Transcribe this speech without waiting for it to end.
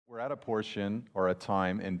at a portion or a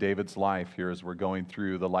time in David's life here as we're going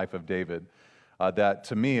through the life of David that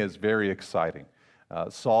to me is very exciting.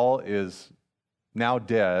 Saul is now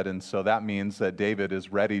dead, and so that means that David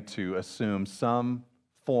is ready to assume some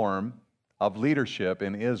form of leadership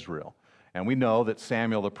in Israel. And we know that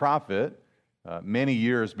Samuel the prophet, many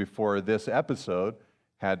years before this episode,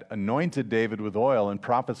 had anointed David with oil and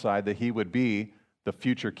prophesied that he would be the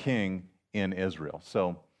future king in Israel.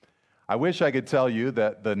 So I wish I could tell you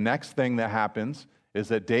that the next thing that happens is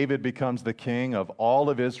that David becomes the king of all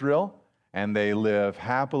of Israel and they live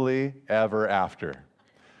happily ever after.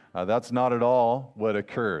 That's not at all what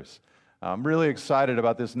occurs. I'm really excited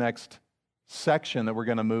about this next section that we're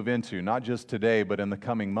going to move into, not just today, but in the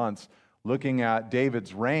coming months, looking at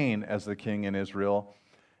David's reign as the king in Israel.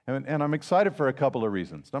 And I'm excited for a couple of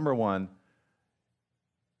reasons. Number one,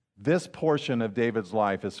 this portion of David's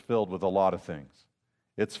life is filled with a lot of things.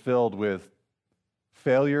 It's filled with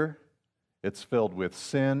failure, it's filled with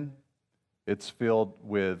sin, it's filled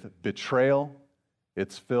with betrayal,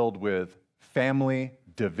 it's filled with family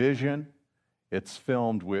division, it's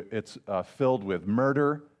filled with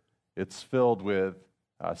murder, it's filled with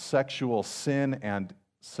sexual sin and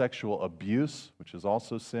sexual abuse, which is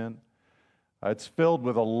also sin. It's filled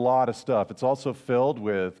with a lot of stuff. It's also filled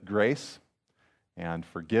with grace and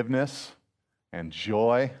forgiveness and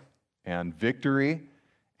joy and victory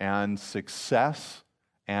and success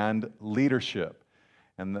and leadership.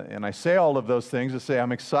 And I say all of those things to say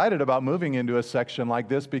I'm excited about moving into a section like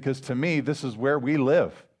this because to me, this is where we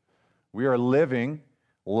live. We are living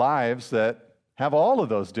lives that have all of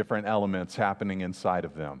those different elements happening inside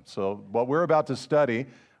of them. So what we're about to study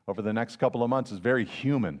over the next couple of months is very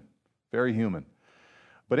human, very human.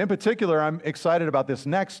 But in particular, I'm excited about this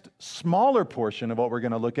next smaller portion of what we're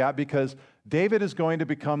going to look at because David is going to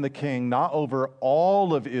become the king not over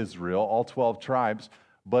all of Israel, all 12 tribes,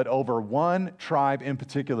 but over one tribe in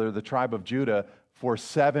particular, the tribe of Judah, for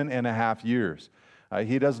 7.5 years.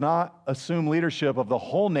 He does not assume leadership of the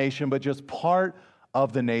whole nation, but just part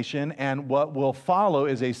of the nation. And what will follow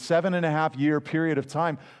is a 7.5 year period of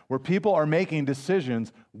time where people are making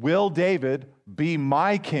decisions. Will David be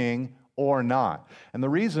my king or not? And the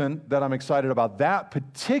reason that I'm excited about that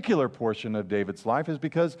particular portion of David's life is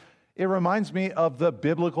because it reminds me of the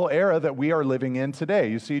biblical era that we are living in today.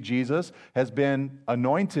 You see, Jesus has been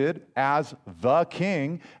anointed as the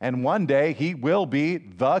king, and one day he will be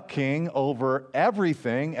the king over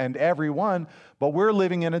everything and everyone, but we're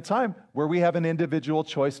living in a time where we have an individual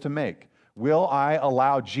choice to make. Will I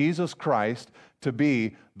allow Jesus Christ to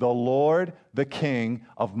be the Lord, the King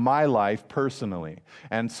of my life personally?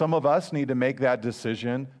 And some of us need to make that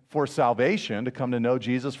decision for salvation, to come to know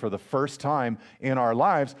Jesus for the first time in our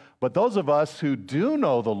lives. But those of us who do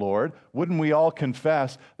know the Lord, wouldn't we all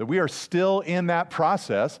confess that we are still in that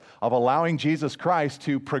process of allowing Jesus Christ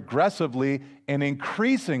to progressively and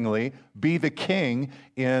increasingly be the King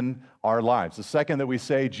in our lives? The second that we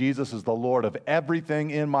say Jesus is the Lord of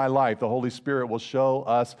everything in my life, the Holy Spirit will show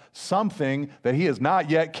us something that He is not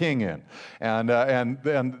yet King in. And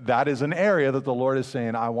that is an area that the Lord is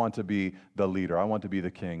saying, I want to be the leader. I want to be the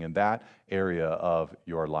king in that area of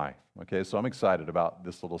your life. Okay, so I'm excited about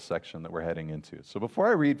this little section that we're heading into. So before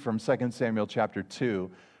I read from 2 Samuel chapter 2,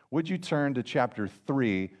 would you turn to chapter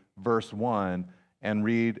 3, verse 1, and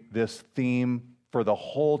read this theme for the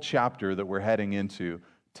whole chapter that we're heading into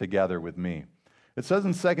together with me. It says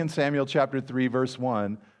in 2 Samuel chapter 3, verse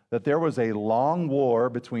 1, that there was a long war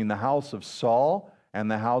between the house of Saul and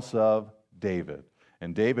the house of David.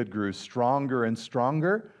 And David grew stronger and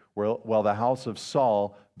stronger, while the house of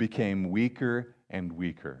Saul became weaker and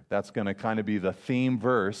weaker. That's going to kind of be the theme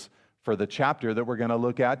verse for the chapter that we're going to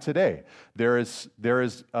look at today. There is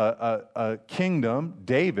a kingdom,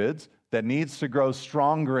 David's, that needs to grow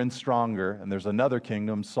stronger and stronger, and there's another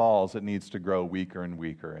kingdom, Saul's, that needs to grow weaker and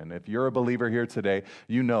weaker. And if you're a believer here today,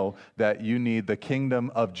 you know that you need the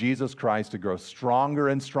kingdom of Jesus Christ to grow stronger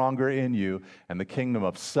and stronger in you, and the kingdom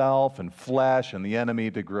of self and flesh and the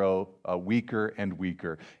enemy to grow weaker and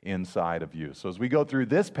weaker inside of you. So as we go through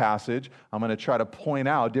this passage, I'm going to try to point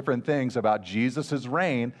out different things about Jesus'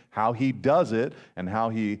 reign, how He does it, and how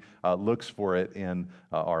He looks for it in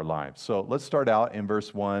our lives. So let's start out in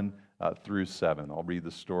verse 1 through 7. I'll read the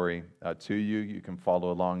story to you. You can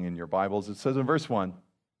follow along in your Bibles. It says in verse 1,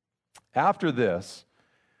 after this,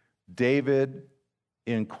 David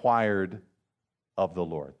inquired of the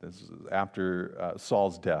Lord. This is after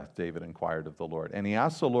Saul's death. David inquired of the Lord. And he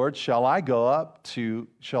asked the Lord, shall I go up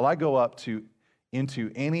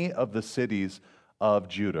into any of the cities of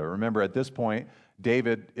Judah? Remember, at this point,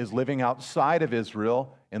 David is living outside of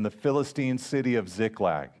Israel in the Philistine city of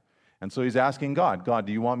Ziklag. And so he's asking God,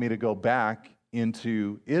 do you want me to go back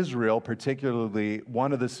into Israel, particularly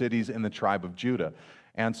one of the cities in the tribe of Judah?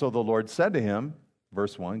 And so the Lord said to him,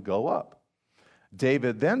 verse 1, go up.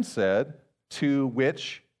 David then said, to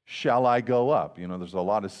which shall I go up? There's a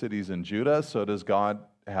lot of cities in Judah, so does God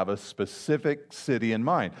have a specific city in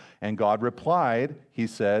mind? And God replied, he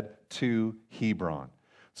said, to Hebron.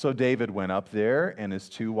 So David went up there, and his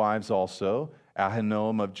 2 wives also,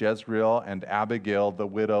 Ahinoam of Jezreel and Abigail, the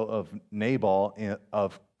widow of Nabal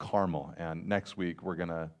of Carmel. And next week, we're going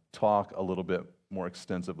to talk a little bit more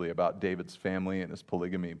extensively about David's family and his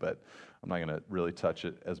polygamy, but I'm not going to really touch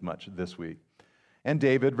it as much this week. And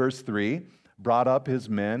David, verse 3, brought up his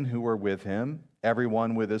men who were with him,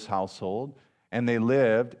 everyone with his household, and they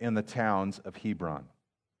lived in the towns of Hebron.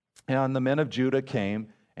 And the men of Judah came,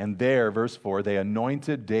 and there, verse 4, they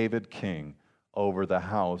anointed David king over the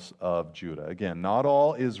house of Judah. Again, not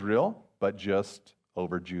all Israel, but just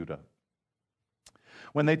over Judah.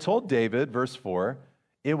 When they told David, verse 4,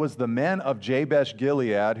 it was the men of Jabesh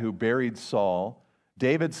Gilead who buried Saul,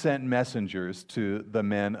 David sent messengers to the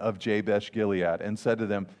men of Jabesh Gilead and said to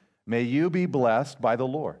them, may you be blessed by the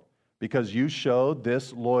Lord, because you showed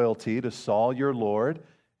this loyalty to Saul your Lord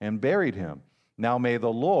and buried him. Now may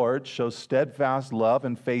the Lord show steadfast love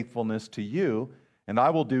and faithfulness to you, and I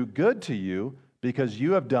will do good to you, because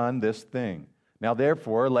you have done this thing. Now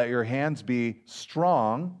therefore let your hands be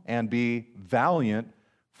strong and be valiant,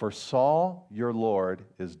 for Saul your Lord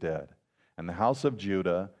is dead, and the house of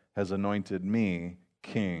Judah has anointed me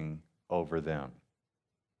king over them.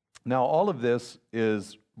 Now all of this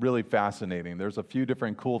is really fascinating. There's a few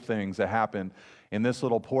different cool things that happen in this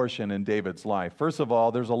little portion in David's life. First of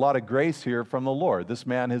all, there's a lot of grace here from the Lord. This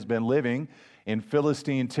man has been living in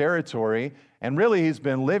Philistine territory, and really he's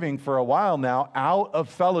been living for a while now out of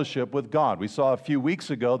fellowship with God. We saw a few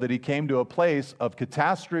weeks ago that he came to a place of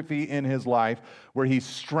catastrophe in his life where he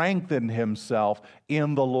strengthened himself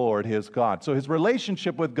in the Lord his God. So his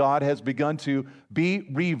relationship with God has begun to be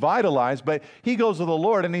revitalized, but he goes to the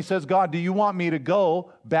Lord and he says, God, do you want me to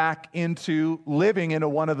go back into living into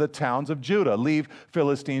one of the towns of Judah, leave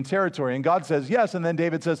Philistine territory? And God says, yes. And then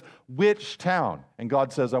David says, which town? And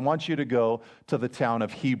God says, I want you to go to the town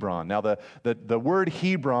of Hebron. Now, the word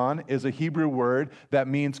Hebron is a Hebrew word that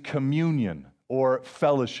means communion or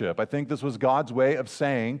fellowship. I think this was God's way of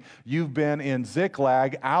saying, you've been in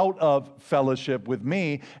Ziklag out of fellowship with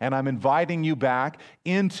me, and I'm inviting you back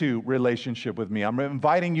into relationship with me. I'm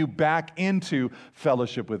inviting you back into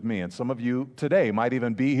fellowship with me. And some of you today might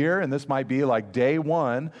even be here, and this might be like day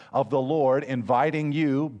one of the Lord inviting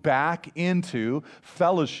you back into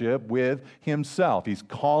fellowship with himself. He's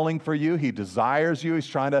calling for you. He desires you. He's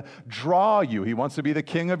trying to draw you. He wants to be the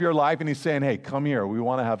king of your life, and he's saying, hey, come here. We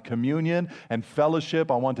want to have communion and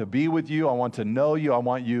fellowship. I want to be with you. I want to know you. I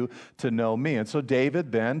want you to know me. And so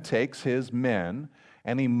David then takes his men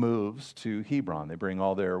and he moves to Hebron. They bring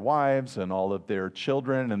all their wives and all of their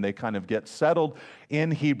children, and they kind of get settled in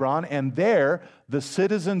Hebron. And there, the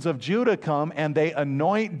citizens of Judah come and they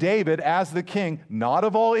anoint David as the king, not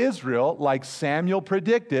of all Israel, like Samuel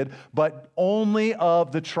predicted, but only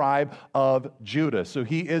of the tribe of Judah. So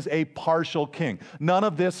he is a partial king. None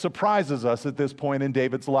of this surprises us at this point in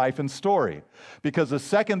David's life and story, because the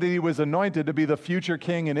second that he was anointed to be the future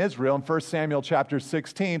king in Israel, in 1 Samuel chapter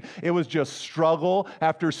 16, it was just struggle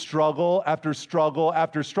after struggle after struggle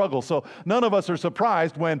after struggle. So none of us are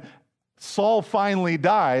surprised when Saul finally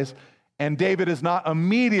dies and David is not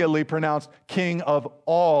immediately pronounced king of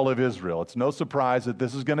all of Israel. It's no surprise that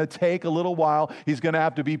this is going to take a little while. He's going to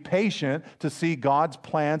have to be patient to see God's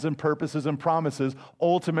plans and purposes and promises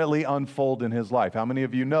ultimately unfold in his life. How many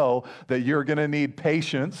of you know that you're going to need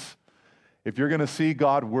patience if you're going to see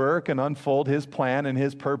God work and unfold his plan and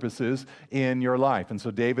his purposes in your life? And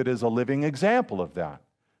so David is a living example of that.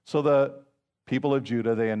 So the people of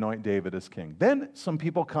Judah, they anoint David as king. Then some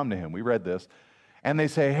people come to him. We read this. And they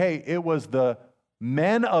say, hey, it was the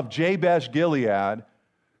men of Jabesh Gilead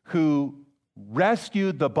who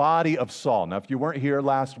rescued the body of Saul. Now, if you weren't here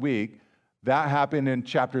last week, that happened in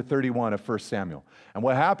chapter 31 of 1 Samuel. And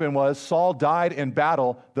what happened was Saul died in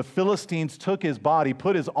battle. The Philistines took his body,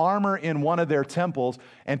 put his armor in one of their temples,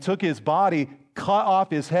 and took his body, cut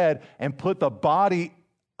off his head, and put the body,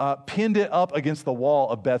 pinned it up against the wall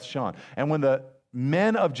of Beth-shan. And when the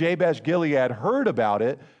men of Jabesh Gilead heard about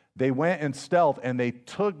it, they went in stealth and they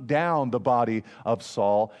took down the body of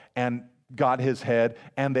Saul and got his head,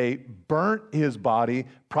 and they burnt his body,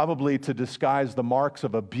 probably to disguise the marks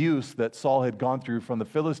of abuse that Saul had gone through from the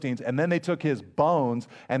Philistines. And then they took his bones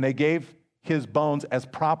and they gave his bones as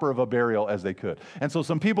proper of a burial as they could. And so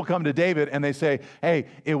some people come to David and they say, hey,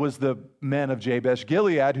 it was the men of Jabesh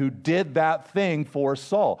Gilead who did that thing for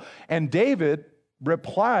Saul. And David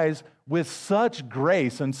replies with such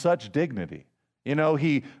grace and such dignity. You know,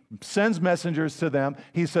 he sends messengers to them.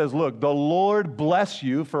 He says, look, the Lord bless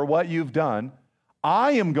you for what you've done.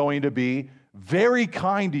 I am going to be very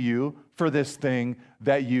kind to you for this thing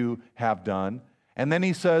that you have done. And then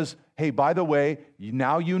he says, hey, by the way,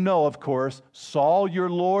 now you know, of course, Saul, your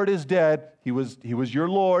Lord, is dead. He was your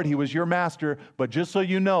Lord. He was your master. But just so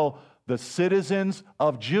you know, the citizens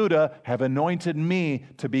of Judah have anointed me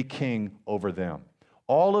to be king over them.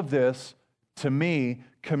 All of this, to me,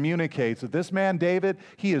 communicates that this man, David,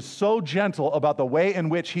 he is so gentle about the way in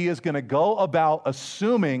which he is going to go about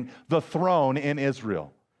assuming the throne in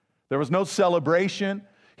Israel. There was no celebration.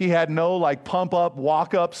 He had no pump up,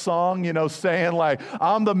 walk up song, saying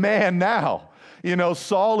I'm the man now.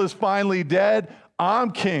 Saul is finally dead.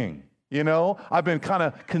 I'm king. I've been kind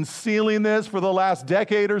of concealing this for the last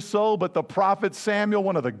decade or so, but the prophet Samuel,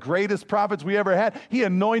 one of the greatest prophets we ever had, he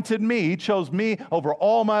anointed me. He chose me over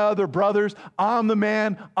all my other brothers. I'm the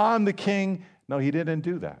man. I'm the king. No, he didn't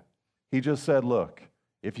do that. He just said, look,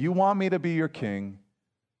 if you want me to be your king,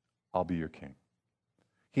 I'll be your king.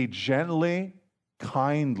 He gently,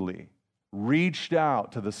 kindly reached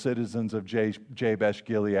out to the citizens of Jabesh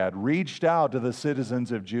Gilead, reached out to the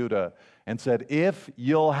citizens of Judah, and said, if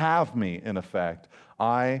you'll have me, in effect,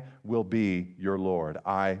 I will be your Lord.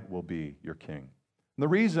 I will be your king. And the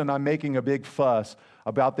reason I'm making a big fuss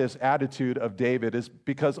about this attitude of David is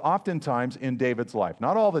because oftentimes in David's life,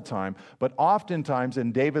 not all the time, but oftentimes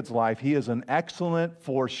in David's life, he is an excellent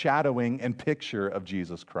foreshadowing and picture of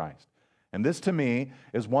Jesus Christ. And this, to me,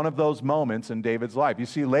 is one of those moments in David's life. You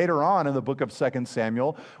see, later on in the book of 2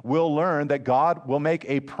 Samuel, we'll learn that God will make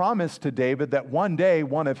a promise to David that one day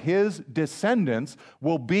one of his descendants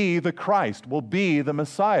will be the Christ, will be the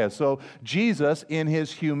Messiah. So Jesus, in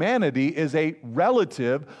his humanity, is a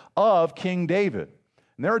relative of King David.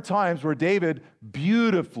 And there are times where David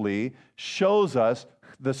beautifully shows us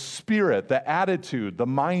the spirit, the attitude, the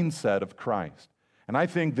mindset of Christ. And I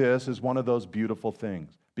think this is one of those beautiful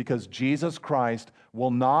things. Because Jesus Christ will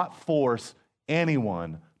not force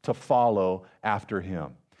anyone to follow after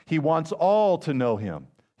him. He wants all to know him.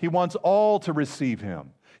 He wants all to receive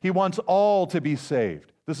him. He wants all to be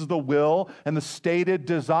saved. This is the will and the stated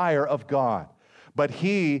desire of God. But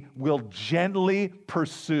he will gently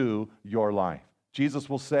pursue your life. Jesus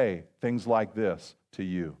will say things like this to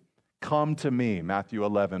you. Come to me, Matthew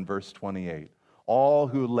 11, verse 28. All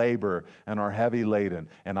who labor and are heavy laden,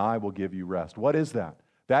 and I will give you rest. What is that?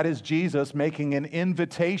 That is Jesus making an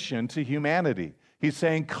invitation to humanity. He's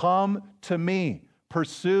saying, come to me,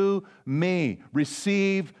 pursue me,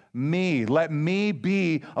 receive me, let me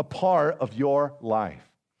be a part of your life.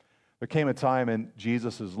 There came a time in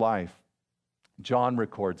Jesus' life, John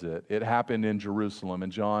records it. It happened in Jerusalem,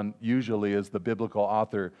 and John usually is the biblical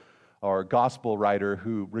author or gospel writer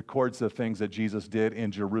who records the things that Jesus did in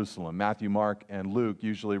Jerusalem. Matthew, Mark, and Luke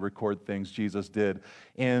usually record things Jesus did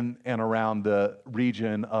in and around the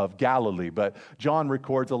region of Galilee. But John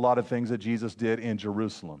records a lot of things that Jesus did in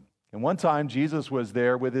Jerusalem. And one time, Jesus was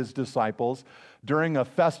there with his disciples during a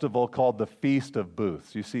festival called the Feast of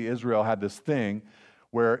Booths. You see, Israel had this thing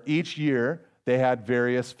where each year they had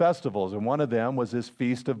various festivals, and one of them was this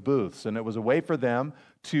Feast of Booths. And it was a way for them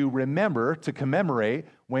to remember, to commemorate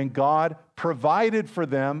when God provided for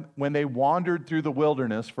them when they wandered through the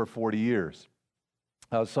wilderness for 40 years.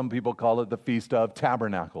 Some people call it the Feast of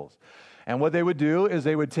Tabernacles. And what they would do is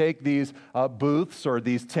they would take these booths or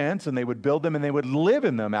these tents and they would build them and they would live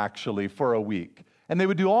in them actually for a week. And they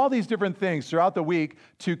would do all these different things throughout the week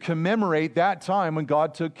to commemorate that time when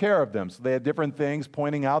God took care of them. So they had different things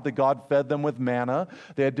pointing out that God fed them with manna.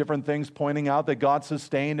 They had different things pointing out that God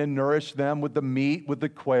sustained and nourished them with the meat, with the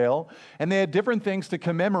quail. And they had different things to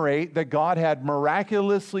commemorate that God had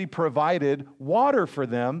miraculously provided water for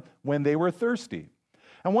them when they were thirsty.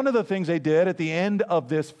 And one of the things they did at the end of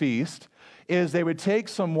this feast is they would take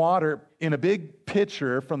some water in a big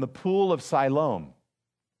pitcher from the pool of Siloam.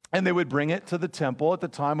 And they would bring it to the temple at the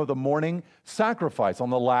time of the morning sacrifice on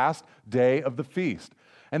the last day of the feast.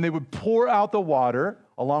 And they would pour out the water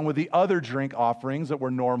along with the other drink offerings that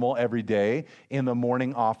were normal every day in the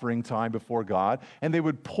morning offering time before God. And they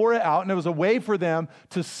would pour it out, and it was a way for them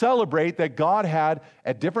to celebrate that God had,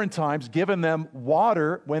 at different times, given them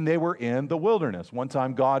water when they were in the wilderness. One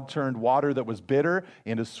time, God turned water that was bitter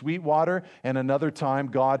into sweet water, and another time,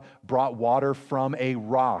 God brought water from a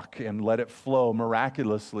rock and let it flow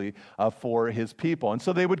miraculously for his people. And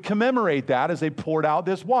so they would commemorate that as they poured out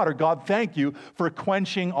this water. God, thank you for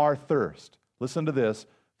quenching our thirst. Listen to this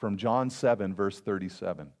from John 7, verse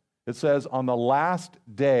 37. It says, on the last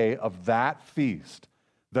day of that feast,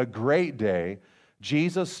 the great day,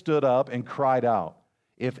 Jesus stood up and cried out,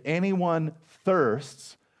 if anyone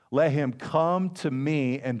thirsts, let him come to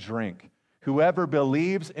me and drink. Whoever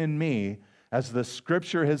believes in me, as the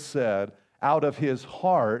scripture has said, out of his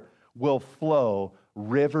heart will flow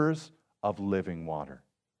rivers of living water.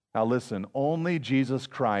 Now listen, only Jesus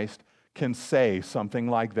Christ can say something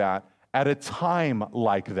like that at a time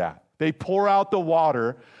like that. They pour out the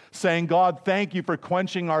water saying, God, thank you for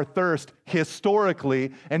quenching our thirst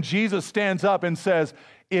historically. And Jesus stands up and says,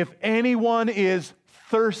 if anyone is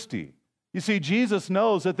thirsty. You see, Jesus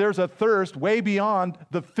knows that there's a thirst way beyond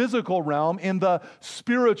the physical realm in the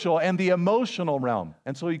spiritual and the emotional realm.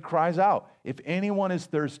 And so he cries out, if anyone is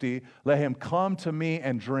thirsty, let him come to me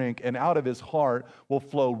and drink, and out of his heart will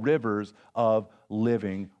flow rivers of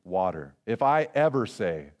living water. If I ever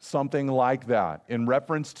say something like that in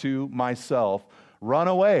reference to myself, run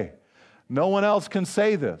away. No one else can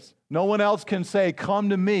say this. No one else can say, come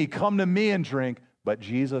to me and drink, but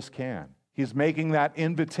Jesus can. He's making that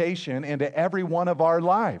invitation into every one of our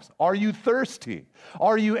lives. Are you thirsty?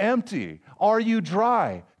 Are you empty? Are you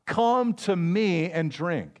dry? Come to me and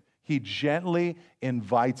drink. He gently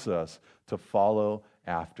invites us to follow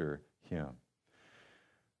after him.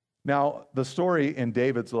 Now, the story in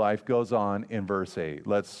David's life goes on in verse 8.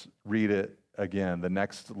 Let's read it again, the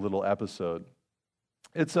next little episode.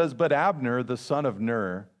 It says, but Abner, the son of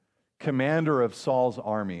Ner, commander of Saul's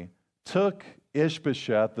army, took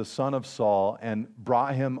Ishbosheth, the son of Saul, and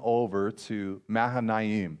brought him over to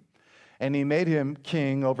Mahanaim. And he made him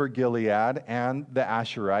king over Gilead and the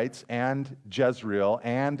Asherites and Jezreel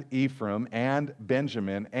and Ephraim and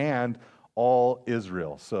Benjamin and all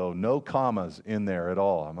Israel. So no commas in there at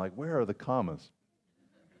all. I'm like, where are the commas?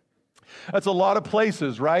 That's a lot of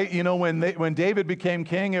places, right? You know, when David became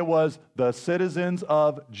king, it was the citizens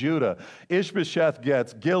of Judah. Ishbosheth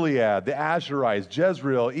gets Gilead, the Asherites,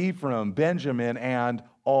 Jezreel, Ephraim, Benjamin, and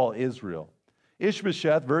all Israel.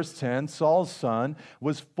 Ishbosheth, verse 10, Saul's son,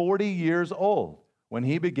 was 40 years old when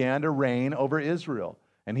he began to reign over Israel,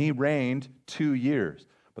 and he reigned 2 years.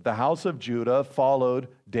 But the house of Judah followed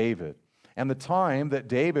David. And the time that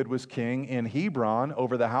David was king in Hebron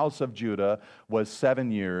over the house of Judah was 7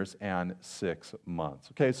 years and 6 months.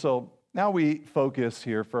 Okay, so now we focus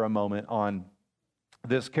here for a moment on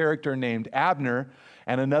this character named Abner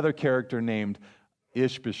and another character named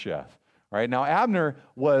Ishbosheth. All right, now Abner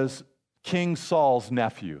was King Saul's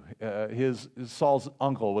nephew. Saul's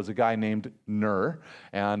uncle was a guy named Ner,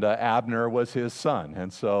 and Abner was his son.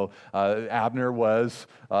 And so Abner was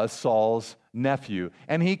Saul's nephew,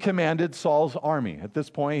 and he commanded Saul's army. At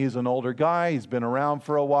this point, he's an older guy. He's been around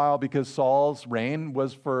for a while because Saul's reign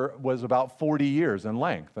was about 40 years in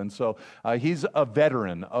length, and so he's a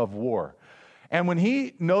veteran of war. And when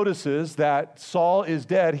he notices that Saul is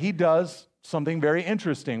dead, he does something very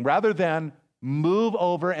interesting. Rather than move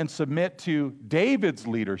over and submit to David's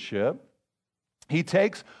leadership, he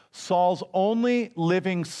takes Saul's only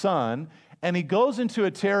living son and he goes into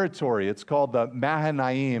a territory. It's called the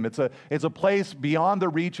Mahanaim. It's a place beyond the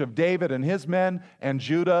reach of David and his men and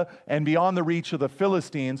Judah, and beyond the reach of the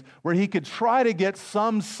Philistines, where he could try to get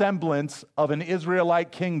some semblance of an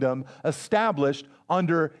Israelite kingdom established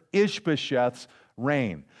under Ishbosheth's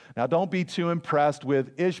reign. Now, don't be too impressed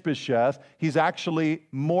with Ishbosheth. He's actually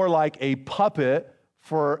more like a puppet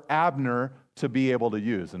for Abner to be able to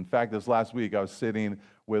use. In fact, this last week, I was sitting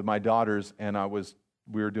with my daughters, and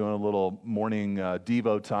we were doing a little morning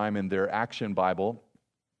Devo time in their Action Bible.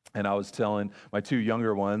 And I was telling my two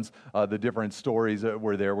younger ones the different stories that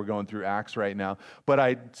were there. We're going through Acts right now. But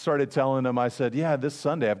I started telling them, I said, yeah, this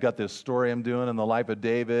Sunday I've got this story I'm doing in the life of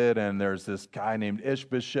David, and there's this guy named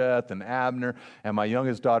Ishbosheth and Abner. And my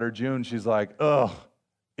youngest daughter, June, she's like, oh,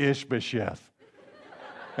 Ishbosheth.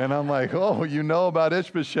 And I'm like, oh, you know about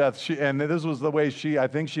Ishbosheth. And this was the way I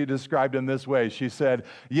think she described him this way. She said,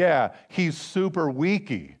 yeah, he's super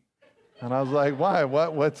weaky. And I was like, why?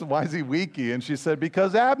 Why is he weaky? And she said,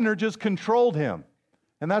 because Abner just controlled him.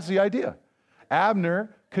 And that's the idea.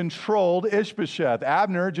 Abner controlled Ishbosheth.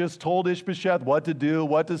 Abner just told Ishbosheth what to do,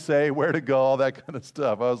 what to say, where to go, all that kind of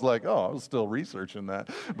stuff. I was like, oh, I was still researching that.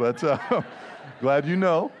 But glad you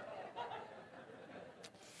know.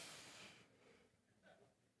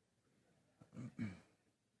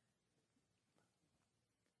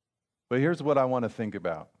 But here's what I want to think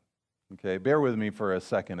about. Okay, bear with me for a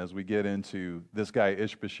second as we get into this guy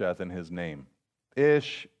Ishbosheth and his name.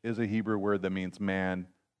 Ish is a Hebrew word that means man.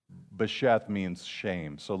 Besheth means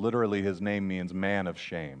shame. So literally his name means man of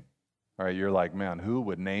shame. All right, you're like, man, who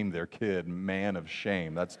would name their kid man of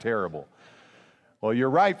shame? That's terrible. Well, you're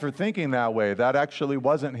right for thinking that way. That actually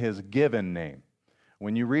wasn't his given name.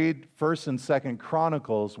 When you read 1st and 2nd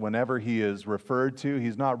Chronicles, whenever he is referred to,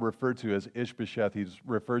 he's not referred to as Ishbosheth, he's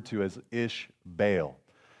referred to as Ishbaal.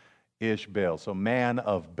 Ishbaal, so man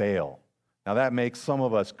of Baal. Now that makes some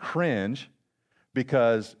of us cringe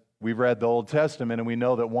because we've read the Old Testament and we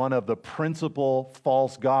know that one of the principal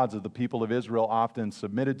false gods that the people of Israel often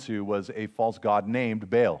submitted to was a false god named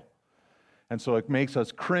Baal. And so it makes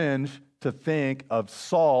us cringe to think of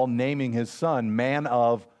Saul naming his son man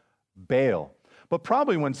of Baal. But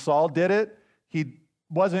probably when Saul did it, he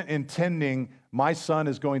wasn't intending my son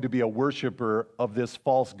is going to be a worshiper of this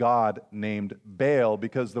false god named Baal,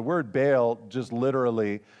 because the word Baal just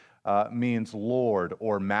literally means Lord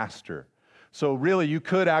or master. So really, you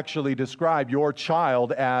could actually describe your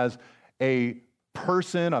child as a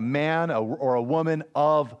person, a man, or a woman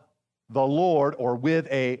of the Lord or with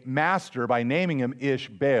a master by naming him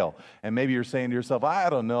Ishbaal. And maybe you're saying to yourself, I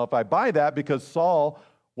don't know if I buy that because Saul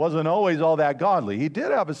wasn't always all that godly. He did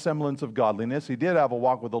have a semblance of godliness. He did have a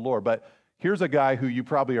walk with the Lord. But here's a guy who you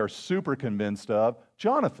probably are super convinced of,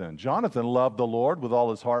 Jonathan. Jonathan loved the Lord with all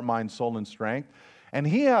his heart, mind, soul, and strength. And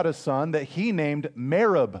he had a son that he named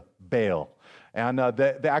Merib-Baal. And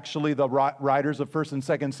actually, the writers of 1st and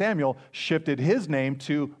 2nd Samuel shifted his name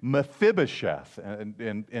to Mephibosheth,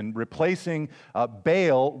 and replacing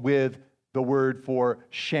Baal with the word for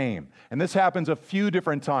shame. And this happens a few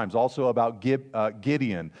different times, also about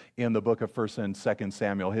Gideon in the book of 1st and 2nd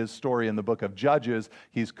Samuel. His story in the book of Judges,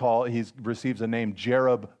 he receives the name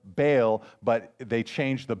Jerub-Baal, but they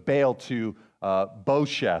changed the Baal to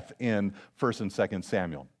Bosheth in 1st and 2nd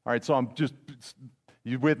Samuel. All right, so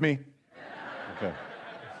you with me? Okay.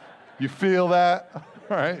 You feel that?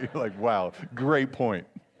 All right, you're like, wow, great point.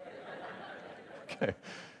 Okay.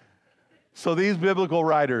 So these biblical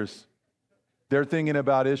writers, they're thinking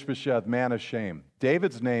about Ishbosheth, man of shame.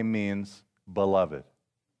 David's name means beloved.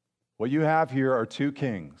 What you have here are two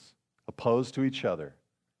kings opposed to each other.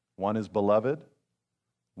 One is beloved,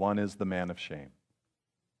 one is the man of shame.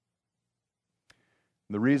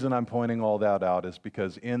 The reason I'm pointing all that out is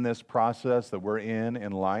because in this process that we're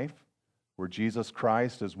in life, where Jesus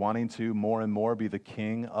Christ is wanting to more and more be the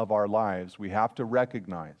king of our lives, we have to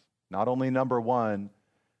recognize, not only number one,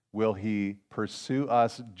 will he pursue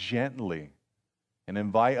us gently and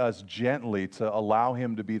invite us gently to allow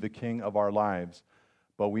him to be the king of our lives,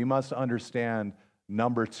 but we must understand,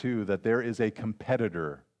 number two, that there is a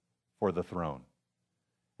competitor for the throne.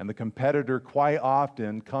 And the competitor quite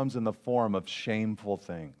often comes in the form of shameful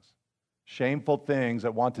things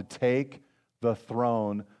that want to take the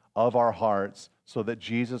throne of our hearts so that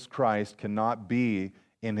Jesus Christ cannot be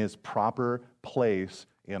in his proper place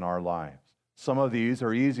in our lives. Some of these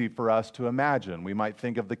are easy for us to imagine. We might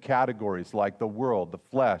think of the categories like the world, the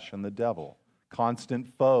flesh, and the devil,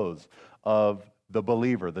 constant foes of the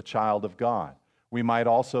believer, the child of God. We might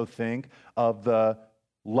also think of the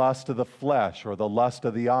lust of the flesh or the lust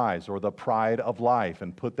of the eyes or the pride of life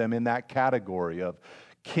and put them in that category of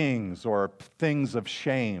kings or things of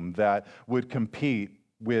shame that would compete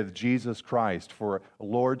with Jesus Christ for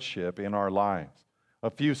lordship in our lives.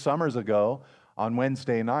 A few summers ago, on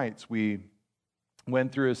Wednesday nights, we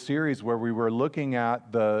went through a series where we were looking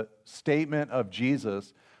at the statement of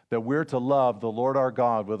Jesus that we're to love the Lord our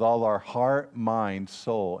God with all our heart, mind,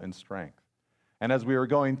 soul, and strength. And as we were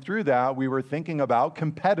going through that, we were thinking about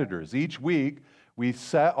competitors. Each week, we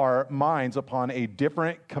set our minds upon a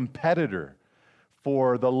different competitor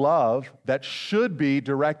for the love that should be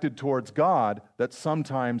directed towards God that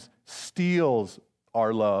sometimes steals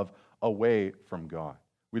our love away from God.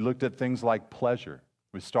 We looked at things like pleasure.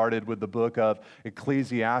 We started with the book of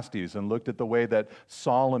Ecclesiastes and looked at the way that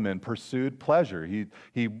Solomon pursued pleasure.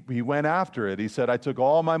 He went after it. He said, I took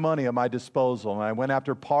all my money at my disposal, and I went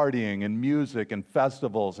after partying and music and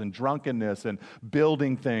festivals and drunkenness and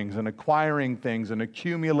building things and acquiring things and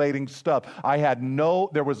accumulating stuff.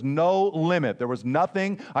 There was no limit. There was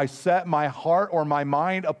nothing I set my heart or my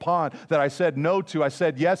mind upon that I said no to. I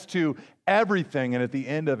said yes to everything, and at the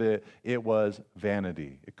end of it, it was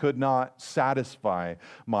vanity. It could not satisfy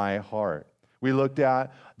my heart. We looked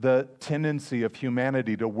at the tendency of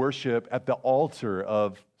humanity to worship at the altar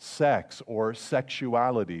of sex or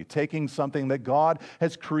sexuality, taking something that God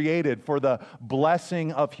has created for the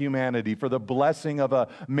blessing of humanity, for the blessing of a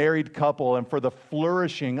married couple, and for the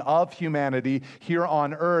flourishing of humanity here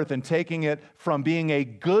on earth, and taking it from being a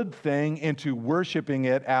good thing into worshiping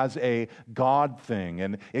it as a God thing.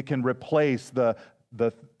 And it can replace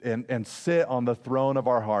and sit on the throne of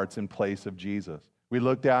our hearts in place of Jesus. We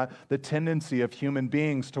looked at the tendency of human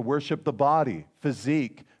beings to worship the body,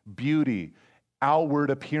 physique, beauty, outward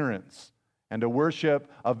appearance, and to worship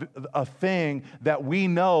a thing that we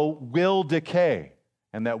know will decay,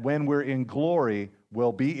 and that when we're in glory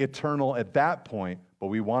will be eternal at that point, but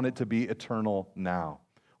we want it to be eternal now.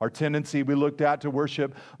 Our tendency, we looked at, to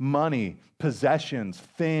worship money, possessions,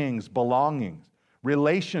 things, belongings.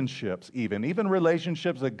 Relationships, even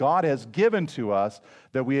relationships that God has given to us,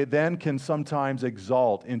 that we then can sometimes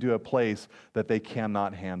exalt into a place that they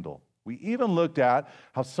cannot handle. We even looked at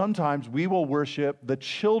how sometimes we will worship the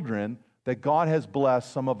children that God has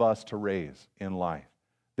blessed some of us to raise in life.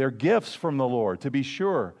 They're gifts from the Lord, to be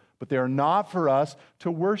sure, but they are not for us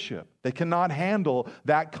to worship. They cannot handle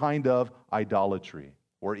that kind of idolatry.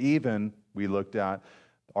 Or even, we looked at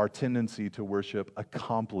our tendency to worship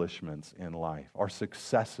accomplishments in life, our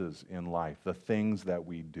successes in life, the things that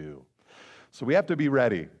we do. So we have to be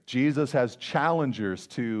ready. Jesus has challengers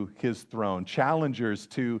to his throne, challengers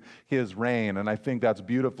to his reign, and I think that's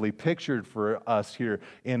beautifully pictured for us here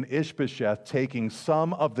in Ishbosheth, taking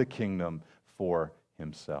some of the kingdom for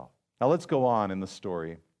himself. Now let's go on in the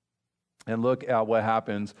story and look at what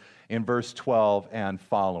happens in verse 12 and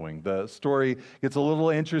following. The story gets a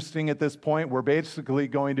little interesting at this point. We're basically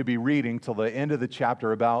going to be reading till the end of the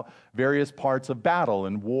chapter about various parts of battle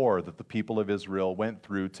and war that the people of Israel went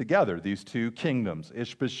through together. These two kingdoms,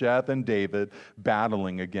 Ishbosheth and David,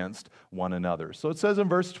 battling against one another. So it says in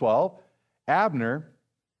verse 12, Abner,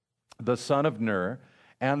 the son of Ner,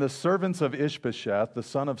 and the servants of Ishbosheth, the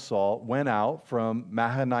son of Saul, went out from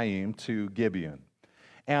Mahanaim to Gibeon.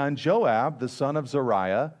 And Joab, the son of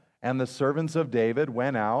Zeruiah, and the servants of David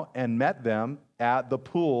went out and met them at the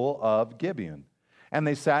pool of Gibeon. And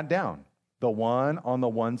they sat down, the one on the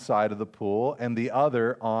one side of the pool and the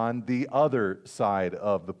other on the other side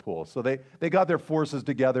of the pool. So they got their forces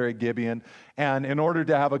together at Gibeon, and in order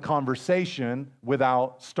to have a conversation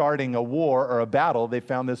without starting a war or a battle, they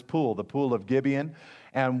found this pool, the pool of Gibeon.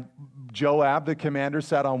 And Joab, the commander,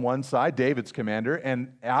 sat on one side, David's commander,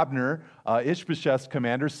 and Abner, Ishbosheth's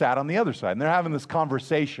commander, sat on the other side. And they're having this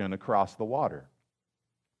conversation across the water.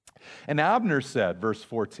 And Abner said, verse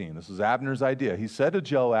 14, this is Abner's idea. He said to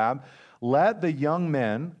Joab, "Let the young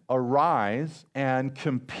men arise and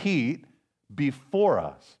compete before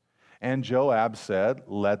us." And Joab said,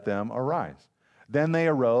 "Let them arise." Then they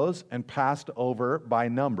arose and passed over by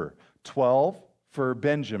number, 12 for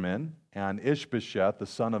Benjamin, and Ishbosheth, the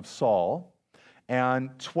son of Saul, and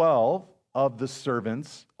 12 of the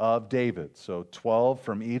servants of David. So 12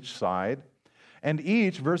 from each side. And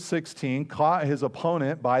each, verse 16, caught his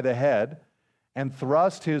opponent by the head and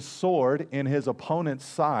thrust his sword in his opponent's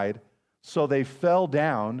side, so they fell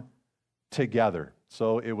down together.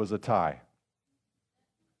 So it was a tie.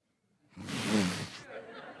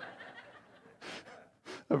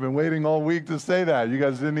 I've been waiting all week to say that. You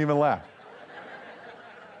guys didn't even laugh.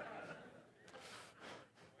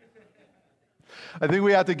 I think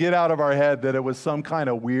we have to get out of our head that it was some kind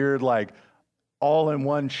of weird, like,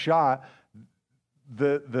 all-in-one shot.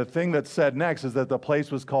 The thing that's said next is that the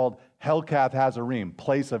place was called Helkath Hazarim,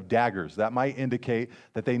 place of daggers. That might indicate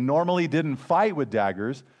that they normally didn't fight with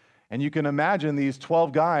daggers. And you can imagine these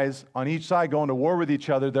 12 guys on each side going to war with each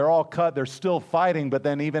other. They're all cut. They're still fighting, but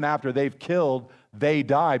then even after they've killed, they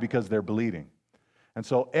die because they're bleeding. And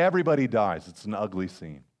so everybody dies. It's an ugly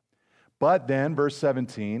scene. But then, verse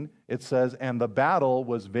 17, it says, "And the battle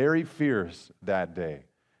was very fierce that day,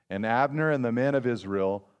 and Abner and the men of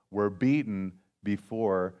Israel were beaten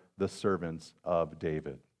before the servants of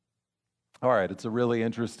David." All right, it's a really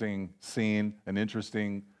interesting scene, an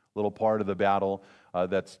interesting little part of the battle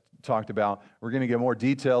that's talked about. We're going to get more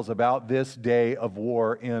details about this day of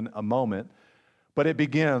war in a moment. But it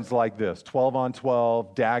begins like this, 12 on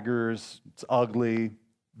 12, daggers, it's ugly,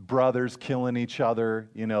 brothers killing each other.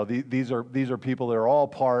 You know, these are people that are all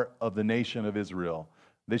part of the nation of Israel.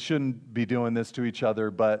 They shouldn't be doing this to each other,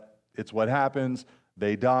 but it's what happens.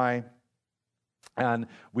 They die. And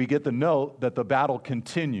we get the note that the battle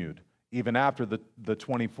continued even after the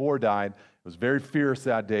 24 died. It was very fierce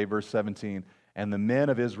that day, verse 17. and the men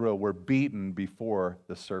of Israel were beaten before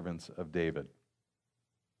the servants of David.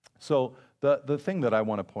 So the thing that I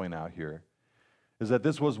want to point out here is that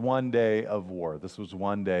this was one day of war. This was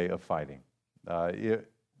one day of fighting.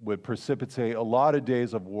 It would precipitate a lot of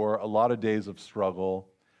days of war, a lot of days of struggle.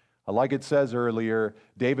 Like it says earlier,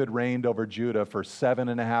 David reigned over Judah for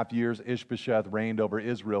 7.5 years. Ishbosheth reigned over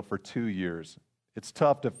Israel for 2 years. It's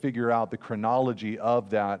tough to figure out the chronology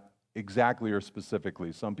of that exactly or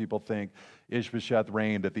specifically. Some people think Ishbosheth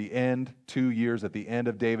reigned at the end, 2 years at the end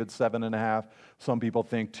of David's 7.5. Some people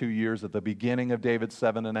think 2 years at the beginning of David's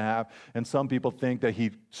 7.5. And some people think that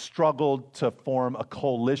he struggled to form a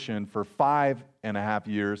coalition for 5.5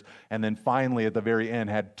 years, and then finally at the very end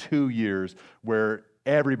had 2 years where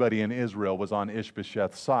everybody in Israel was on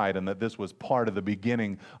Ishbosheth's side, and that this was part of the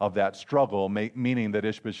beginning of that struggle, meaning that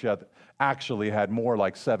Ishbosheth actually had more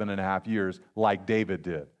like 7.5 years like David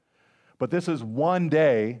did. But this is one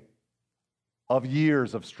day of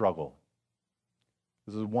years of struggle.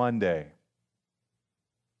 This is one day.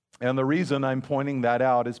 And the reason I'm pointing that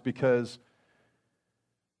out is because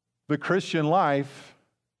the Christian life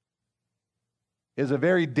is a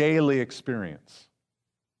very daily experience.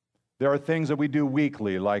 There are things that we do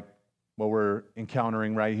weekly, like what we're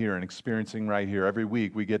encountering right here and experiencing right here. Every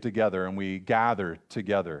week we get together and we gather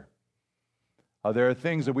together. There are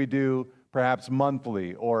things that we do perhaps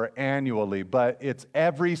monthly or annually, but it's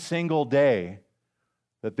every single day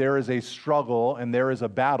that there is a struggle and there is a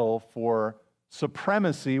battle for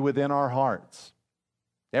supremacy within our hearts.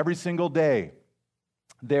 Every single day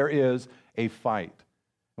there is a fight.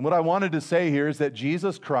 And what I wanted to say here is that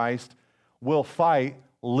Jesus Christ will fight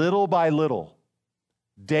little by little,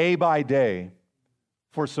 day by day,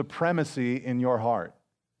 for supremacy in your heart.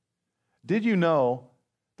 Did you know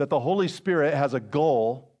that the Holy Spirit has a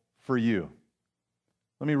goal for you?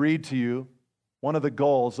 Let me read to you one of the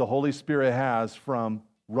goals the Holy Spirit has from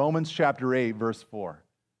Romans chapter 8, verse 4.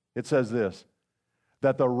 It says this,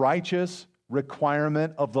 that the righteous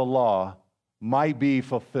requirement of the law might be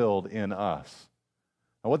fulfilled in us.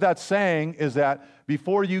 And what that's saying is that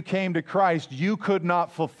before you came to Christ, you could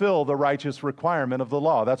not fulfill the righteous requirement of the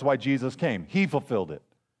law. That's why Jesus came. He fulfilled it.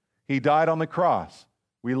 He died on the cross.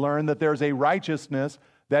 We learn that there's a righteousness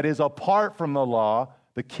that is apart from the law,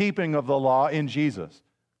 the keeping of the law in Jesus.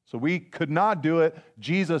 So we could not do it.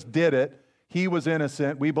 Jesus did it. He was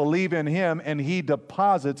innocent. We believe in Him, and He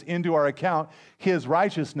deposits into our account His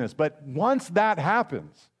righteousness. But once that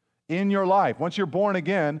happens in your life, once you're born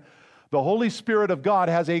again, the Holy Spirit of God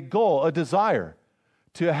has a goal, a desire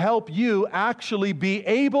to help you actually be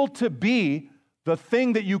able to be the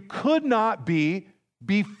thing that you could not be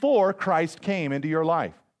before Christ came into your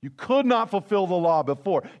life. You could not fulfill the law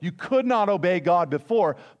before. You could not obey God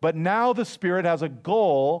before, but now the Spirit has a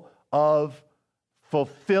goal of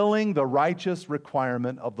fulfilling the righteous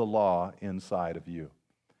requirement of the law inside of you.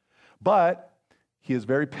 But He is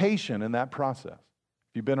very patient in that process.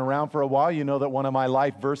 If you've been around for a while, you know that one of my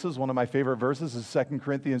life verses, one of my favorite verses is 2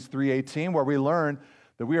 Corinthians 3:18, where we learn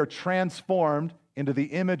that we are transformed into the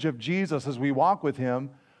image of Jesus as we walk with Him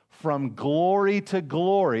from glory to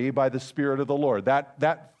glory by the Spirit of the Lord.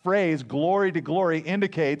 That phrase, glory to glory,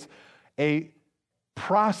 indicates a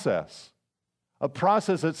process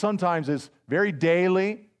that sometimes is very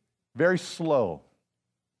daily, very slow.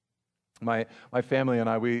 My family and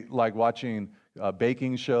I, we like watching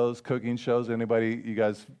baking shows, cooking shows. Anybody, you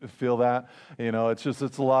guys feel that? You know, it's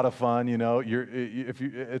a lot of fun. You know,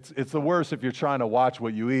 it's the worst if you're trying to watch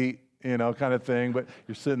what you eat, you know, kind of thing. But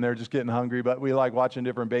you're sitting there just getting hungry. But we like watching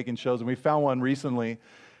different baking shows, and we found one recently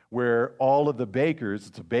where all of the bakers,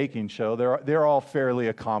 it's a baking show. They're all fairly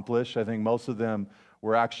accomplished. I think most of them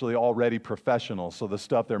were actually already professionals, so the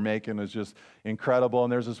stuff they're making is just incredible.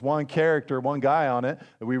 And there's this one character, one guy on it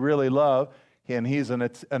that we really love. And he's an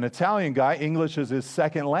Italian guy. English is his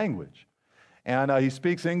second language. And he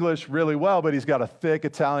speaks English really well, but he's got a thick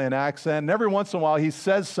Italian accent. And every once in a while, he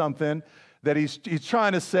says something that he's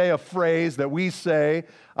trying to say a phrase that we say,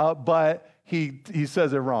 but he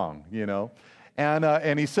says it wrong, you know.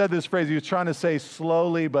 And he said this phrase, he was trying to say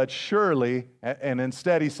slowly but surely, and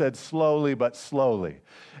instead he said slowly but slowly.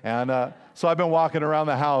 And so I've been walking around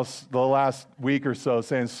the house the last week or so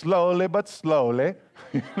saying slowly but slowly,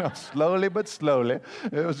 you know, slowly but slowly.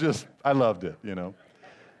 It was just, I loved it, you know.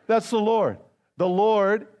 That's the Lord. The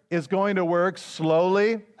Lord is going to work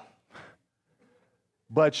slowly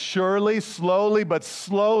but surely, slowly but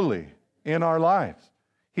slowly in our lives.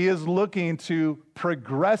 He is looking to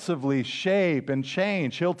progressively shape and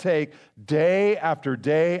change. He'll take day after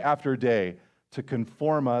day after day to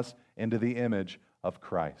conform us into the image of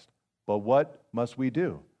Christ. But what must we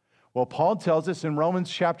do? Well, Paul tells us in Romans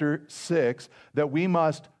chapter 6 that we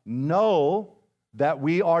must know that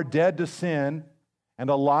we are dead to sin and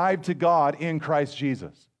alive to God in Christ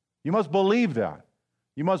Jesus. You must believe that.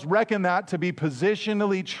 You must reckon that to be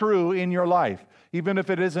positionally true in your life. Even if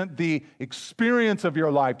it isn't the experience of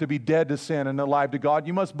your life to be dead to sin and alive to God,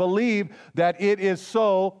 you must believe that it is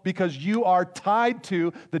so because you are tied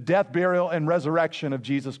to the death, burial, and resurrection of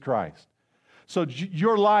Jesus Christ. So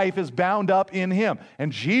your life is bound up in Him.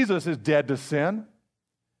 And Jesus is dead to sin,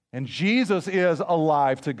 and Jesus is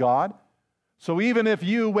alive to God. So even if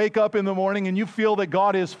you wake up in the morning and you feel that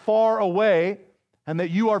God is far away and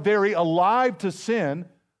that you are very alive to sin,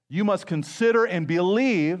 you must consider and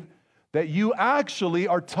believe that you actually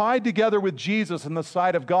are tied together with Jesus in the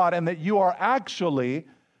sight of God and that you are actually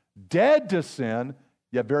dead to sin,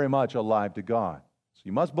 yet very much alive to God. So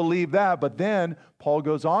you must believe that, but then Paul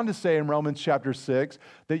goes on to say in Romans chapter 6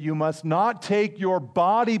 that you must not take your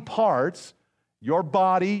body parts, your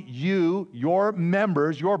body, you, your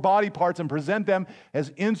members, your body parts, and present them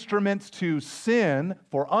as instruments to sin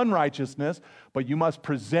for unrighteousness, but you must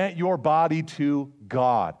present your body to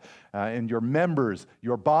God. And your members,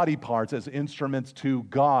 your body parts as instruments to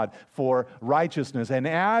God for righteousness. And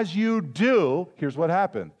as you do, here's what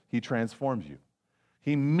happens. He transforms you.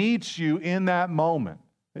 He meets you in that moment.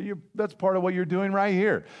 That's part of what you're doing right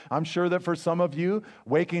here. I'm sure that for some of you,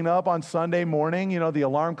 waking up on Sunday morning, the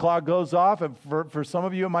alarm clock goes off. And for some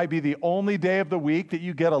of you, it might be the only day of the week that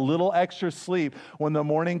you get a little extra sleep when the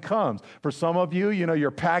morning comes. For some of you, you're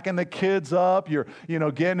packing the kids up. You're,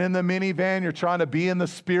 getting in the minivan. You're trying to be in the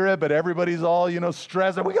spirit, but everybody's all,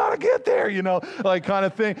 stressed. We got to get there, like kind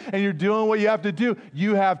of thing. And you're doing what you have to do.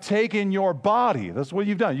 You have taken your body. That's what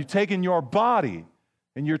you've done. You've taken your body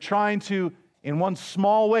and you're trying to, in one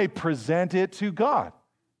small way, present it to God,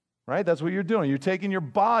 right? That's what you're doing. You're taking your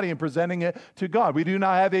body and presenting it to God. We do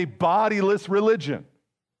not have a bodiless religion.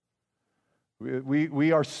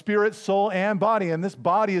 We are spirit, soul, and body, and this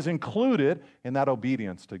body is included in that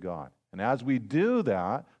obedience to God. And as we do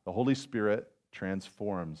that, the Holy Spirit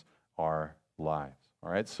transforms our lives,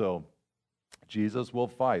 all right? So Jesus will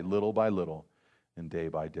fight little by little and day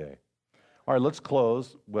by day. All right, let's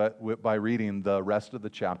close by reading the rest of the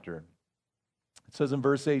chapter. It says in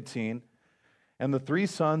verse 18, and the three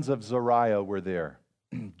sons of Zeruiah were there,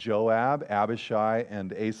 Joab, Abishai,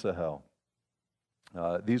 and Asahel.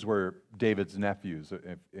 These were David's nephews,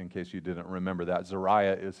 in case you didn't remember that.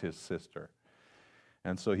 Zeruiah is his sister.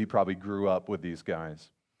 And so he probably grew up with these guys.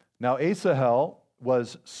 Now Asahel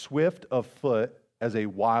was swift of foot as a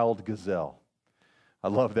wild gazelle. I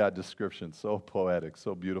love that description. So poetic,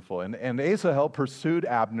 so beautiful. And Asahel pursued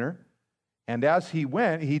Abner. And as he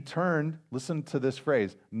went, he turned, listen to this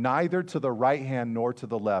phrase, neither to the right hand nor to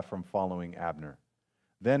the left from following Abner.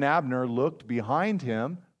 Then Abner looked behind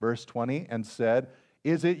him, verse 20, and said,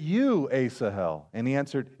 is it you, Asahel? And he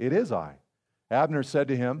answered, it is I. Abner said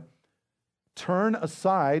to him, turn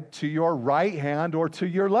aside to your right hand or to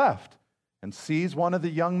your left, and seize one of the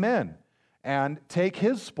young men, and take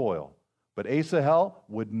his spoil. But Asahel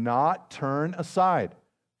would not turn aside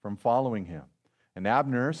from following him. And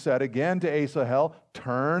Abner said again to Asahel,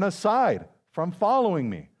 turn aside from following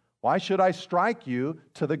me. Why should I strike you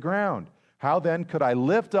to the ground? How then could I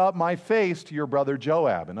lift up my face to your brother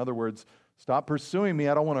Joab? In other words, stop pursuing me.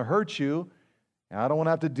 I don't want to hurt you, and I don't want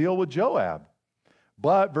to have to deal with Joab.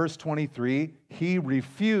 But, verse 23, he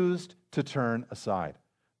refused to turn aside.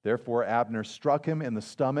 Therefore Abner struck him in the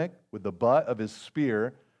stomach with the butt of his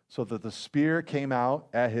spear, so that the spear came out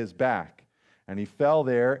at his back. And he fell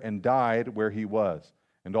there and died where he was.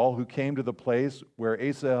 And all who came to the place where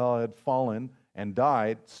Asahel had fallen and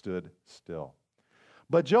died stood still.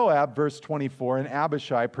 But Joab, verse 24, and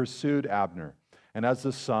Abishai pursued Abner. And as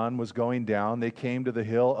the sun was going down, they came to the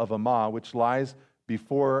hill of Ammah, which lies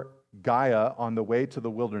before Giah on the way to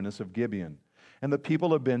the wilderness of Gibeon. And the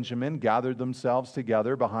people of Benjamin gathered themselves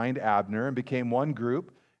together behind Abner and became one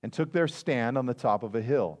group and took their stand on the top of a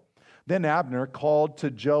hill. Then Abner called to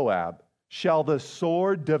Joab, shall the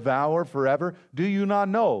sword devour forever? Do you not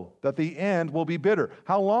know that the end will be bitter?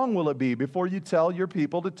 How long will it be before you tell your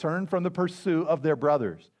people to turn from the pursuit of their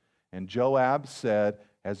brothers? And Joab said,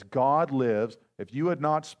 as God lives, if you had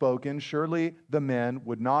not spoken, surely the men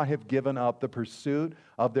would not have given up the pursuit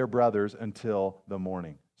of their brothers until the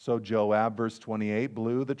morning. So Joab, verse 28,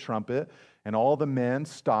 blew the trumpet, and all the men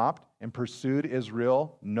stopped and pursued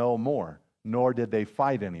Israel no more, nor did they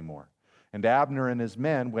fight anymore. And Abner and his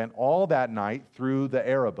men went all that night through the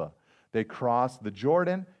Arabah. They crossed the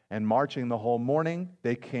Jordan, and marching the whole morning,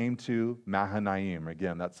 they came to Mahanaim.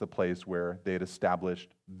 Again, that's the place where they had established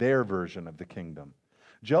their version of the kingdom.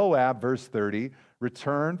 Joab, verse 30,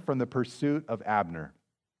 returned from the pursuit of Abner.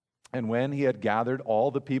 And when he had gathered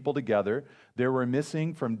all the people together, there were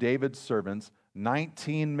missing from David's servants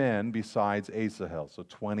 19 men besides Asahel. So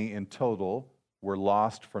 20 in total were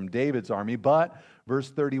lost from David's army. But, verse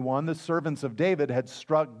 31, the servants of David had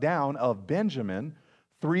struck down of Benjamin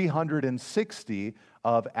 360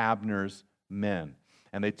 of Abner's men.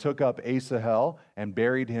 And they took up Asahel and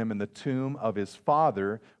buried him in the tomb of his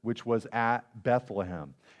father, which was at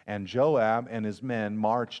Bethlehem. And Joab and his men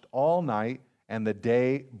marched all night, and the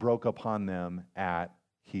day broke upon them at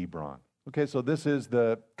Hebron. Okay, so this is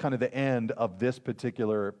the kind of the end of this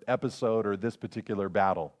particular episode or this particular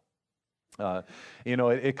battle.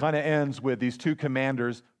 It kind of ends with these two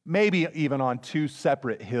commanders, maybe even on two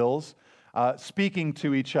separate hills, speaking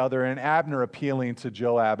to each other, and Abner appealing to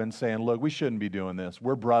Joab and saying, look, we shouldn't be doing this.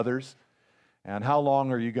 We're brothers, and how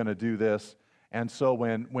long are you going to do this? And so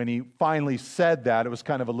when he finally said that, it was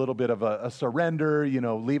kind of a little bit of a surrender,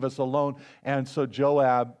 leave us alone. And so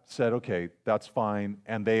Joab said, okay, that's fine.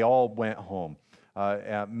 And they all went home.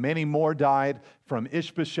 Many more died from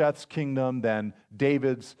Ishbosheth's kingdom than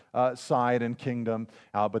David's side and kingdom.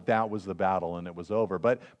 But that was the battle, and it was over.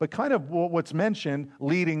 But kind of what's mentioned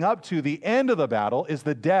leading up to the end of the battle is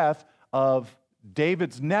the death of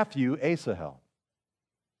David's nephew, Asahel.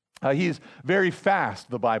 He's very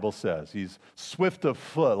fast, the Bible says. He's swift of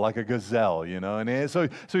foot like a gazelle, and so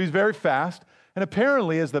he's very fast. And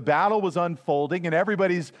apparently, as the battle was unfolding and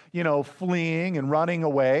everybody's, fleeing and running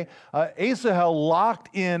away, Asahel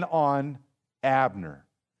locked in on Abner.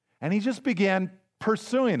 And he just began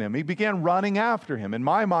pursuing him. He began running after him. In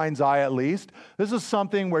my mind's eye, at least, this is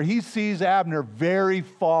something where he sees Abner very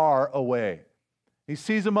far away. He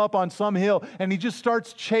sees him up on some hill, and he just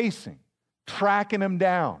starts chasing, tracking him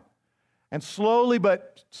down. And slowly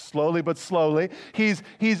but slowly, he's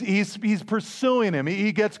pursuing him.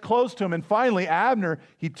 He gets close to him, and finally, Abner,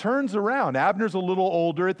 he turns around. Abner's a little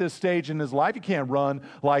older at this stage in his life. He can't run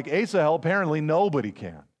like Asahel. Apparently, nobody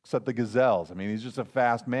can, except the gazelles. I mean, he's just a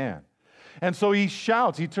fast man. And so he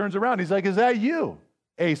shouts. He turns around. He's like, "Is that you,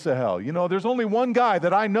 Asahel? There's only one guy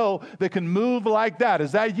that I know that can move like that.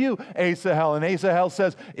 Is that you, Asahel?" And Asahel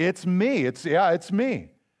says, "It's me. It's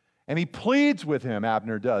me." And he pleads with him,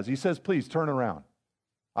 Abner does. He says, "Please turn around.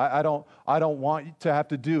 I don't want to have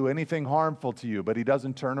to do anything harmful to you." But he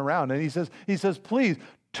doesn't turn around. And he says, "Please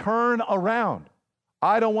turn around.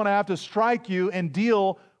 I don't want to have to strike you and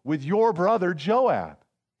deal with your brother Joab.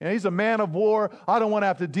 He's a man of war. I don't want to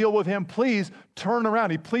have to deal with him. Please turn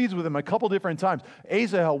around." He pleads with him a couple different times.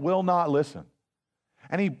 Asahel will not listen.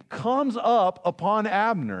 And he comes up upon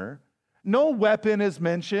Abner. No weapon is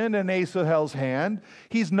mentioned in Asahel's hand.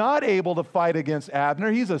 He's not able to fight against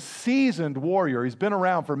Abner. He's a seasoned warrior. He's been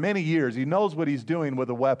around for many years. He knows what he's doing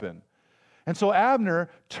with a weapon. And so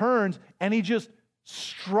Abner turns and he just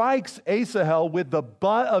strikes Asahel with the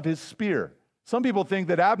butt of his spear. Some people think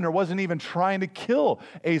that Abner wasn't even trying to kill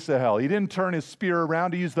Asahel. He didn't turn his spear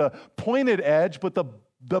around to use the pointed edge, but the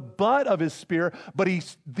butt of his spear, but he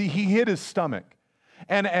hit his stomach.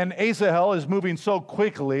 And Asahel is moving so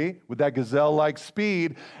quickly with that gazelle-like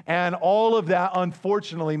speed, and all of that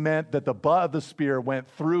unfortunately meant that the butt of the spear went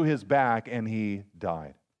through his back and he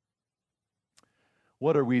died.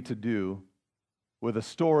 What are we to do with a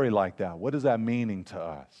story like that? What is that meaning to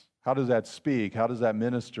us? How does that speak? How does that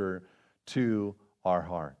minister to our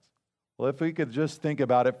hearts? Well, if we could just think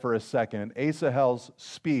about it for a second, Asahel's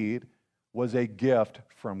speed was a gift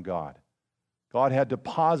from God. God had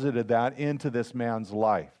deposited that into this man's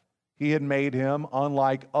life. He had made him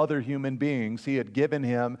unlike other human beings. He had given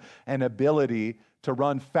him an ability to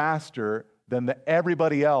run faster than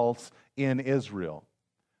everybody else in Israel.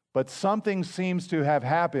 But something seems to have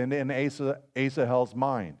happened in Asahel's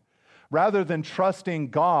mind. Rather than trusting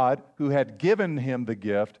God, who had given him the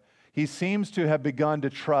gift, he seems to have begun to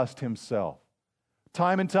trust himself.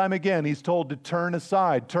 Time and time again, he's told to turn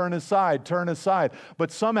aside, turn aside, turn aside. But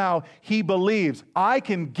somehow he believes, I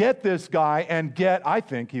can get this guy and get, I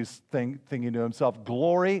think he's thinking to himself,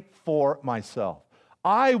 glory for myself.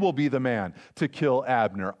 I will be the man to kill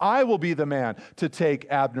Abner. I will be the man to take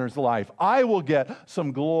Abner's life. I will get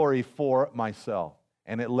some glory for myself.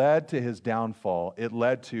 And it led to his downfall. It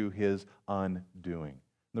led to his undoing.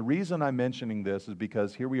 The reason I'm mentioning this is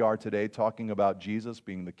because here we are today talking about Jesus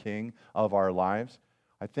being the king of our lives.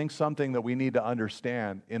 I think something that we need to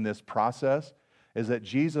understand in this process is that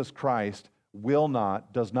Jesus Christ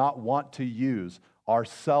does not want to use our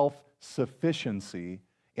self-sufficiency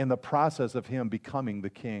in the process of him becoming the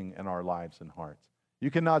king in our lives and hearts.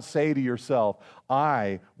 You cannot say to yourself,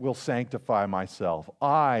 I will sanctify myself.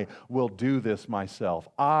 I will do this myself.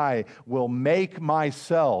 I will make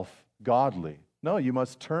myself godly. No, you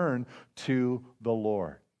must turn to the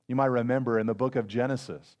Lord. You might remember in the book of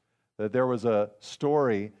Genesis that there was a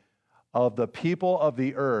story of the people of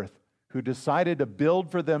the earth who decided to build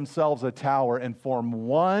for themselves a tower and form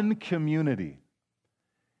one community,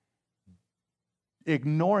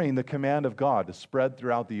 ignoring the command of God to spread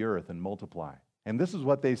throughout the earth and multiply. And this is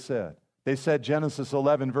what they said. They said, Genesis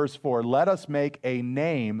 11, verse 4, let us make a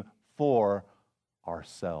name for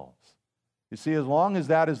ourselves. You see, as long as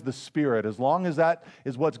that is the Spirit, as long as that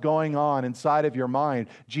is what's going on inside of your mind,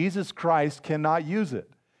 Jesus Christ cannot use it.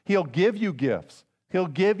 He'll give you gifts. He'll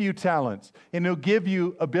give you talents. And He'll give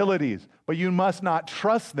you abilities. But you must not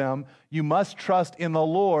trust them. You must trust in the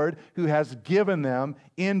Lord who has given them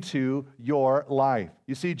into your life.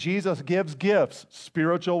 You see, Jesus gives gifts,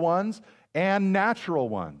 spiritual ones and natural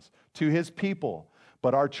ones, to His people.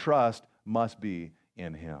 But our trust must be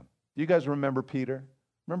in Him. Do you guys remember Peter?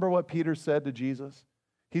 Remember what Peter said to Jesus?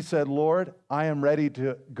 He said, Lord, I am ready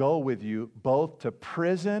to go with you both to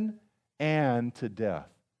prison and to death.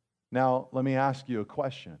 Now, let me ask you a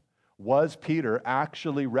question. Was Peter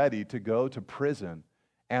actually ready to go to prison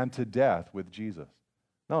and to death with Jesus?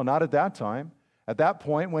 No, not at that time. At that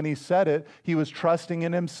point, when he said it, he was trusting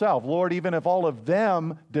in himself. Lord, even if all of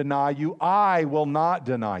them deny you, I will not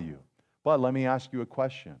deny you. But let me ask you a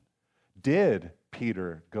question. Did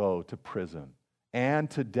Peter go to prison and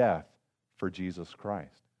to death for Jesus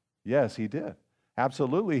Christ? Yes, he did.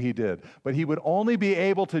 Absolutely, he did. But he would only be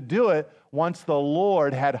able to do it once the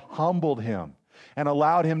Lord had humbled him and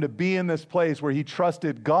allowed him to be in this place where he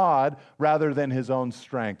trusted God rather than his own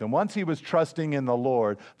strength. And once he was trusting in the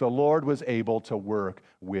Lord was able to work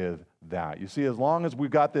with that. You see, as long as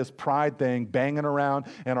we've got this pride thing banging around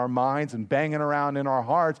in our minds and banging around in our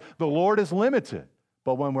hearts, the Lord is limited.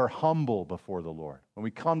 But when we're humble before the Lord, when we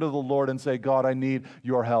come to the Lord and say, God, I need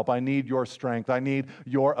your help, I need your strength, I need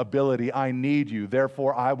your ability, I need you,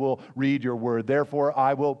 therefore I will read your word, therefore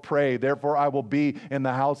I will pray, therefore I will be in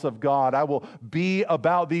the house of God, I will be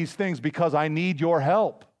about these things because I need your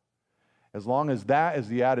help. As long as that is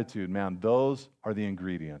the attitude, man, those are the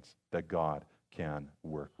ingredients that God can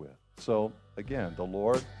work with. So again, the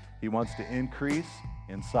Lord, He wants to increase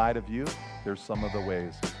inside of you. There's some of the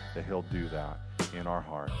ways that He'll do that in our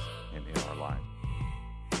hearts and in our lives.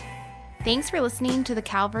 Thanks for listening to the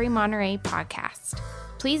Calvary Monterey podcast.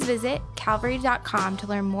 Please visit calvary.com to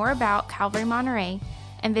learn more about Calvary Monterey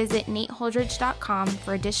and visit nateholdridge.com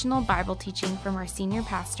for additional Bible teaching from our senior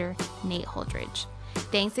pastor, Nate Holdridge.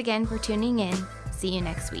 Thanks again for tuning in. See you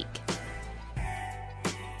next week.